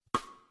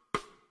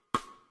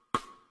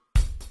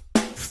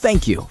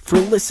Thank you for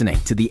listening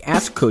to the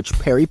Ask Coach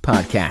Perry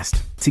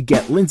podcast. To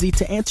get Lindsay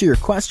to answer your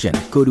question,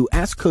 go to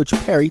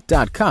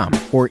AskCoachPerry.com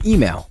or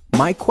email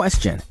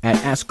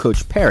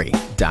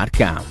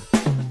myquestion@AskCoachPerry.com.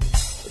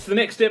 It's the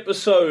next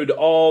episode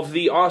of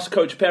the Ask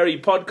Coach Perry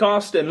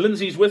podcast, and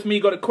Lindsay's with me.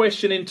 Got a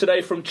question in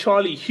today from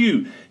Charlie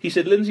Hugh. He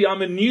said, Lindsay,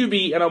 I'm a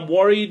newbie and I'm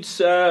worried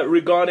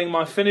regarding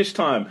my finish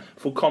time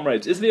for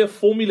Comrades. Is there a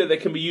formula that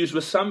can be used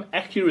with some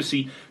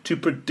accuracy to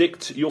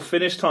predict your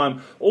finish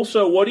time?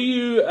 Also, what do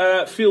you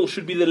feel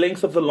should be the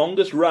length of the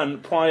longest run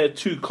prior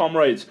to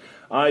Comrades?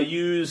 I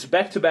use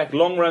back-to-back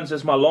long runs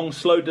as my long,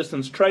 slow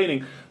distance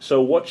training.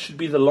 So what should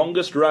be the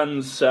longest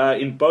runs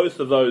in both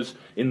of those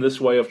in this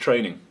way of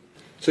training?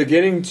 So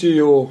getting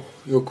to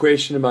your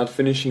question about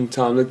finishing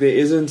time, look, there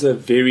isn't a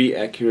very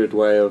accurate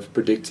way of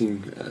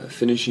predicting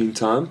finishing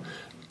time,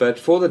 but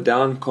for the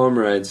down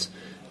Comrades,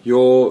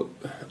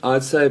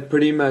 I'd say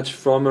pretty much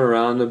from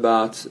around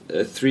about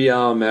a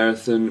 3-hour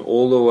marathon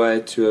all the way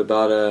to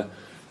about a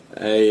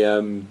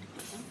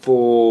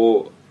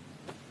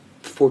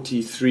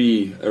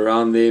 4:43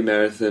 around their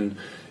marathon,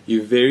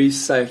 you're very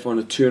safe on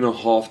a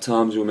 2.5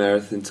 times your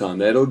marathon time.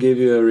 That'll give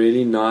you a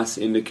really nice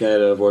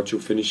indicator of what your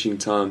finishing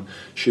time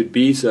should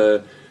be.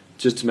 So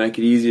just to make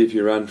it easy, if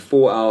you run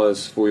 4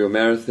 hours for your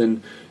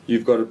marathon,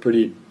 you've got a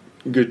pretty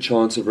good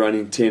chance of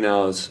running 10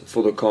 hours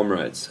for the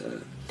Comrades.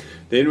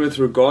 Then with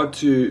regard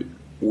to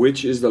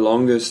which is the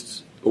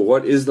longest, or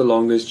what is the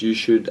longest you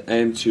should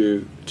aim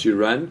to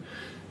run,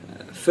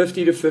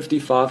 50 to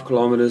 55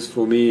 kilometers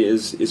for me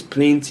is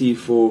plenty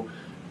for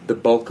the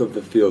bulk of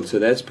the field. So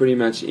that's pretty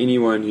much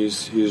anyone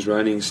who's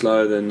running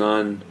slower than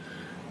 9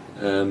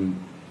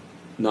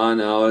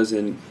 hours,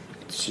 and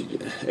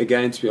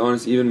again, to be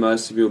honest, even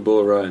most of your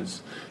bull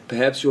runs.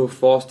 Perhaps your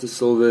faster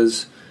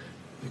silvers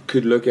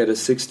could look at a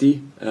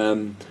 60,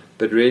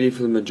 but really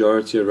for the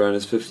majority of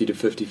runners, 50 to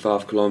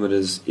 55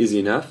 kilometers is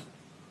enough.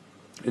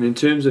 And in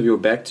terms of your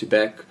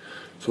back-to-back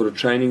sort of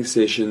training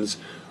sessions,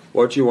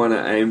 what you want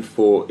to aim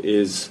for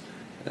is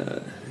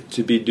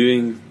to be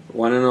doing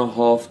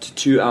 1.5 to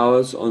 2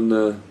 hours on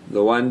the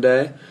one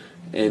day,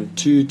 and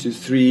 2 to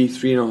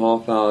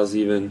 3.5 hours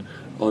even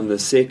on the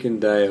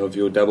second day of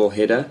your double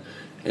header.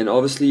 And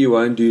obviously you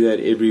won't do that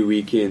every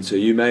weekend, so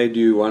you may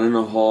do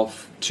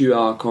 1.5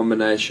 2-hour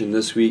combination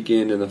this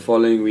weekend, and the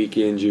following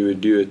weekend you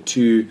would do a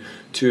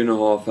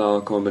 2.5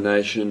 hour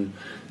combination,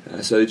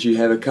 so that you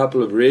have a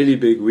couple of really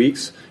big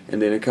weeks and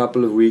then a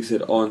couple of weeks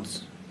that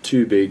aren't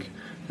too big,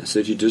 so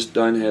that you just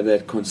don't have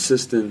that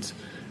consistent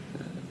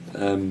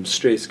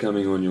stress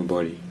coming on your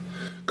body.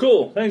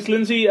 Cool. Thanks,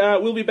 Lindsay.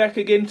 We'll be back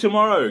again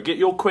tomorrow. Get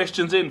your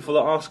questions in for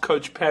the Ask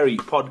Coach Perry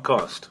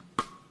podcast.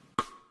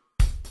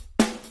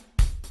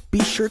 Be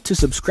sure to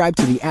subscribe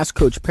to the Ask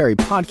Coach Perry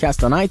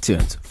podcast on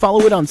iTunes,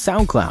 follow it on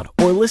SoundCloud,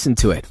 or listen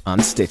to it on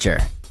Stitcher.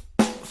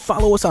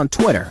 Follow us on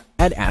Twitter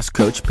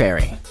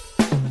 @AskCoachPerry.